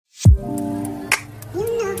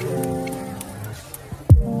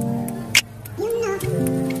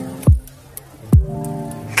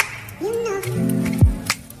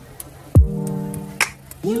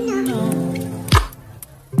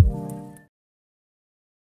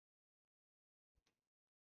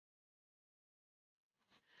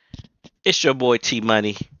It's your boy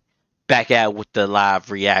Tmoney back at with the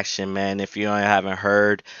live reaction, man. If you haven't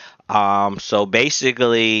heard, so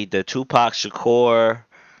basically the Tupac Shakur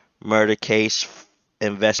murder case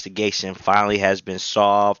investigation finally has been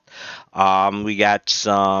solved. We got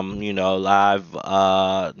some,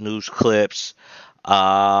 live news clips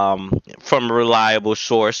from a reliable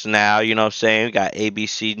source now, you know what I'm saying? We got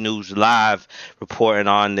ABC News Live reporting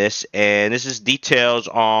on this, and this is details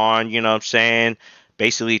on, you know what I'm saying,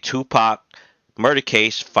 basically Tupac murder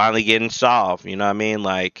case finally getting solved, you know what I mean?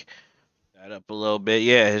 Like, that up a little bit.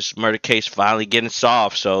 Yeah, his murder case finally getting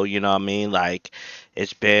solved. So, you know what I mean? Like,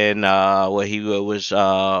 it's been he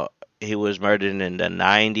was murdered in the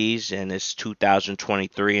 90s and it's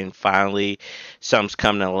 2023 and finally something's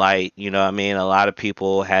coming to light, you know what I mean? A lot of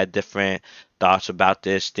people had different thoughts about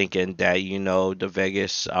this, thinking that, the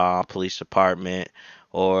Vegas police department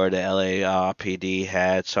or the LAPD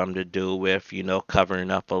had something to do with,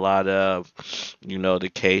 covering up a lot of,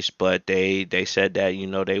 the case, but they said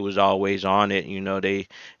that, they was always on it, they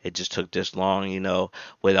it just took this long,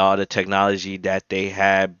 with all the technology that they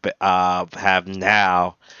have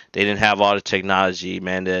now. They didn't have all the technology,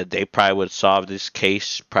 man. They probably would solve this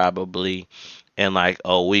case probably in like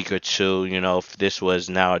a week or two, if this was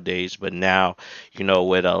nowadays. But now,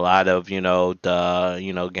 with a lot of,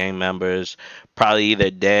 the, gang members probably either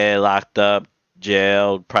dead, locked up,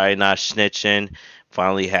 jailed, probably not snitching,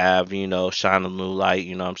 finally have, shine a new light,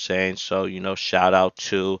 you know what I'm saying? So, shout out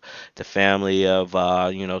to the family of,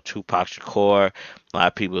 Tupac Shakur. A lot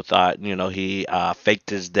of people thought, he faked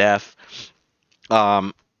his death.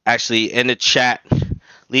 Um, Actually, in the chat,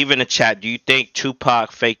 leave in the chat, do you think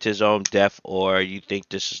Tupac faked his own death, or you think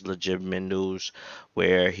this is legitimate news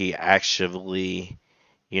where he actually,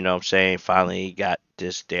 what I'm saying, finally got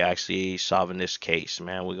this, they actually solving this case,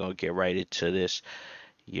 man. We're gonna get right into this.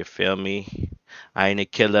 You feel me? I ain't a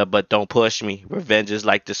killer, but don't push me. Revenge is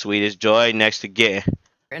like the sweetest joy next to getting.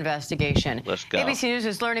 Investigation. Let's go. ABC News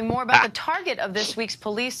is learning more about the target of this week's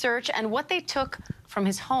police search and what they took from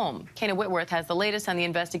his home. Kana Whitworth has the latest on the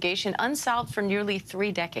investigation, unsolved for nearly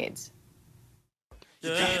 3 decades.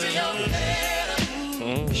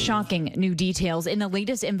 Shocking new details in the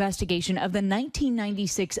latest investigation of the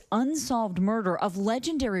 1996 unsolved murder of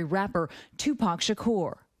legendary rapper Tupac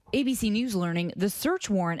Shakur. ABC News learning the search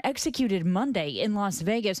warrant executed Monday in Las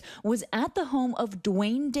Vegas was at the home of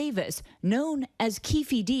Dwayne Davis, known as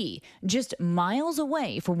Keefe D, just miles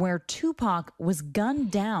away from where Tupac was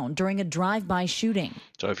gunned down during a drive-by shooting.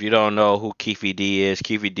 So if you don't know who Keefe D is,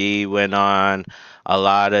 Keefe D went on a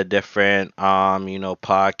lot of different,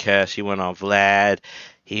 podcasts. He went on Vlad.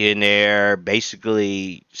 He in there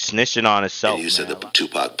basically snitching on himself. And you said that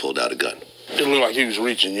Tupac pulled out a gun. It looked like he was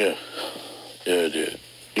reaching, yeah. Yeah, it did.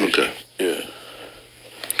 Okay. Yeah.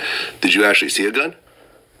 Did you actually see a gun?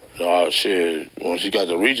 No, shit. Once he got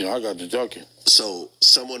the reaching, I got the ducking. So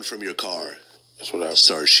someone from your car That's what I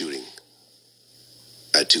started shooting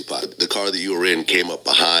at Tupac. The car that you were in came up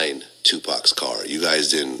behind Tupac's car. You guys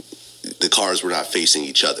didn't. The cars were not facing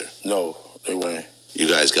each other. No, they weren't. You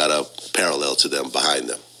guys got up parallel to them, behind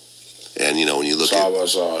them. And, when you look Side at by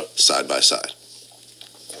side. Side by side.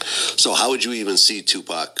 So how would you even see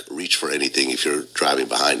Tupac reach for anything if you're driving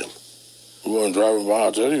behind him? We weren't driving by.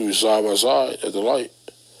 I tell you, we were side by side at the light.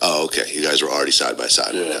 Oh, okay. You guys were already side by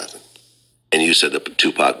side when it Yeah. happened. And you said that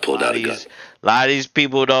Tupac pulled out a gun. A lot of these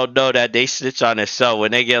people don't know that they snitch on themselves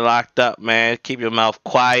when they get locked up, man. Keep your mouth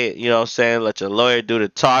quiet, you know what I'm saying? Let your lawyer do the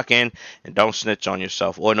talking and don't snitch on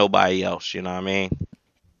yourself or nobody else, you know what I mean?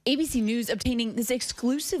 ABC News obtaining this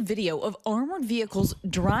exclusive video of armored vehicles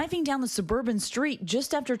driving down the suburban street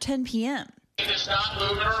just after 10 p.m. Stop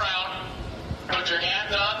moving around. Put your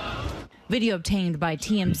hands up. Video obtained by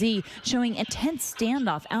TMZ showing a tense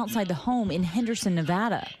standoff outside the home in Henderson,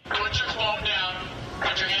 Nevada. Put your phone down.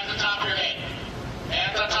 Put your hands on top of your head.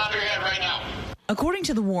 Hands on top of your head right now. According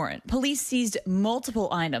to the warrant, police seized multiple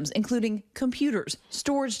items, including computers,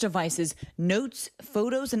 storage devices, notes,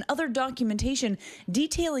 photos, and other documentation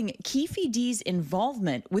detailing Keefe D's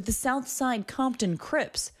involvement with the Southside Compton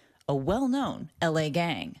Crips, a well-known LA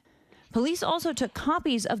gang. Police also took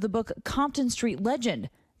copies of the book Compton Street Legend,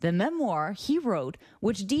 the memoir he wrote,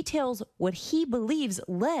 which details what he believes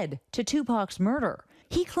led to Tupac's murder.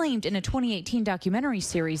 He claimed in a 2018 documentary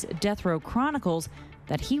series, Death Row Chronicles,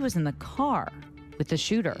 that he was in the car with the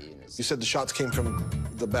shooter. You said the shots came from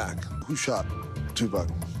the back. Who shot Tupac?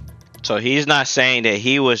 So he's not saying that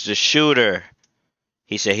he was the shooter.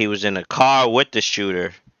 He said he was in a car with the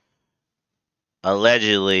shooter,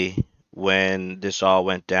 allegedly, when this all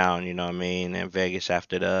went down, you know what I mean, in Vegas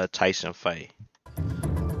after the Tyson fight.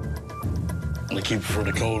 To keep it for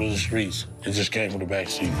the cold of the streets. It just came from the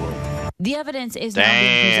backseat for him. The evidence is now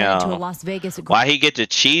being presented to a Damn. Las Vegas. Why he get the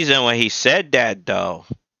cheesing when he said that though?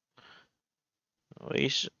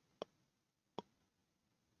 He's-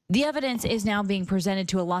 The evidence is now being presented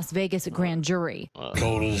to a Las Vegas grand jury.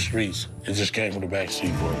 Cold of the streets. It just came from the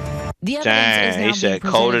backseat for him. The evidence is Dang, now he said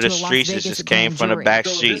being cold of presented the to a Las streets. It Vegas just came grand from the jury. back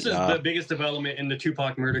So seat. this is the biggest development in the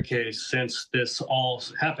Tupac murder case since this all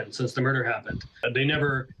happened, since the murder happened. They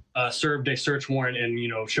never served a search warrant and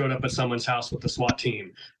showed up at someone's house with the SWAT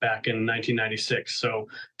team back in 1996. So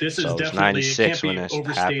this is So it's definitely, it 96 can't when be this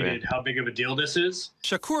overstated happened. how big of a deal this is.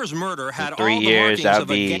 Shakur's murder had In 3 all the years, markings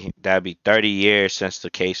of a gang. that'd be 30 years since the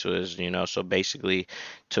case was, so basically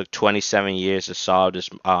took 27 years to solve this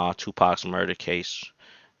Tupac's murder case.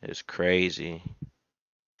 It's crazy.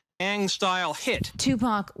 Gang-style hit.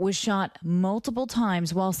 Tupac was shot multiple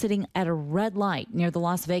times while sitting at a red light near the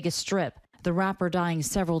Las Vegas Strip. The rapper dying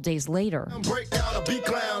several days later.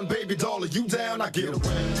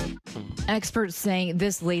 Experts saying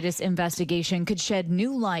this latest investigation could shed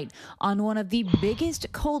new light on one of the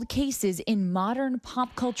biggest cold cases in modern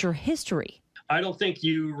pop culture history. I don't think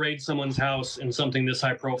you raid someone's house in something this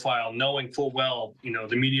high profile, knowing full well,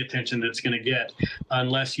 the media attention that it's going to get,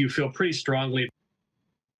 unless you feel pretty strongly.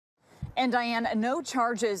 And Diane, no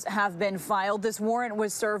charges have been filed. This warrant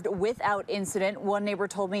was served without incident. One neighbor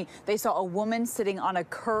told me they saw a woman sitting on a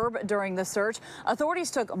curb during the search.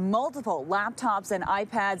 Authorities took multiple laptops and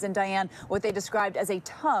iPads, and Diane, what they described as a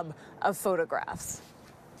tub of photographs.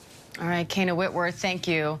 All right, Kana Whitworth, thank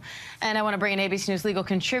you. And I want to bring in ABC News legal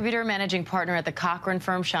contributor, managing partner at the Cochran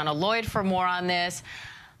firm, Shauna Lloyd, for more on this.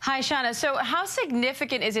 Hi, Shauna. So how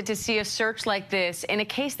significant is it to see a search like this in a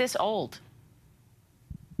case this old?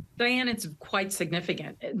 Diane, it's quite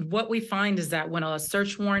significant. What we find is that when a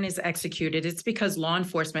search warrant is executed, it's because law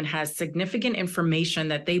enforcement has significant information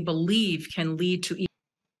that they believe can lead to.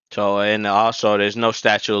 So, and also there's no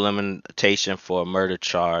statute of limitation for a murder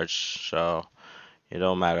charge. So it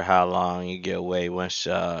don't matter how long you get away. Once,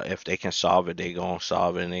 if they can solve it, they gonna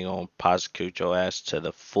solve it, and they gonna prosecute your ass to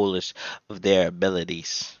the fullest of their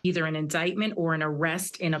abilities. Either an indictment or an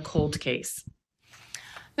arrest in a cold case.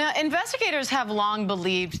 Now, investigators have long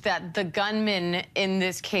believed that the gunman in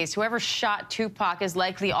this case, whoever shot Tupac, is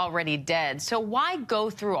likely already dead. So why go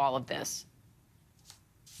through all of this?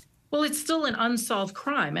 Well, it's still an unsolved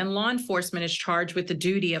crime, and law enforcement is charged with the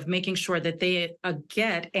duty of making sure that they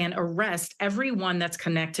get and arrest everyone that's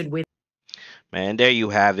connected with. Man, there you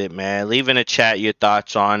have it, man. Leave in the chat your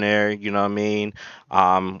thoughts on there, you know what I mean?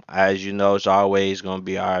 As you know, it's always gonna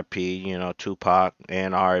be RIP, Tupac,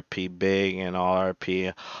 and RIP Big, and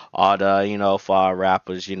RIP all the, for our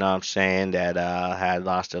rappers, you know what I'm saying, that had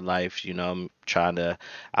lost their life, trying to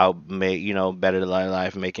better their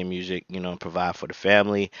life, making music, provide for the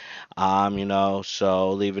family.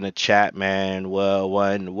 So leave in the chat, man. Well,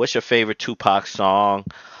 what's your favorite Tupac song?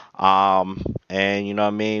 And you know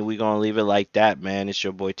what I mean? We're gonna leave it like that, man. It's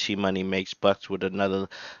your boy Tmoney makes bucks with another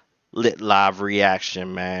lit live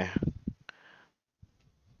reaction, man.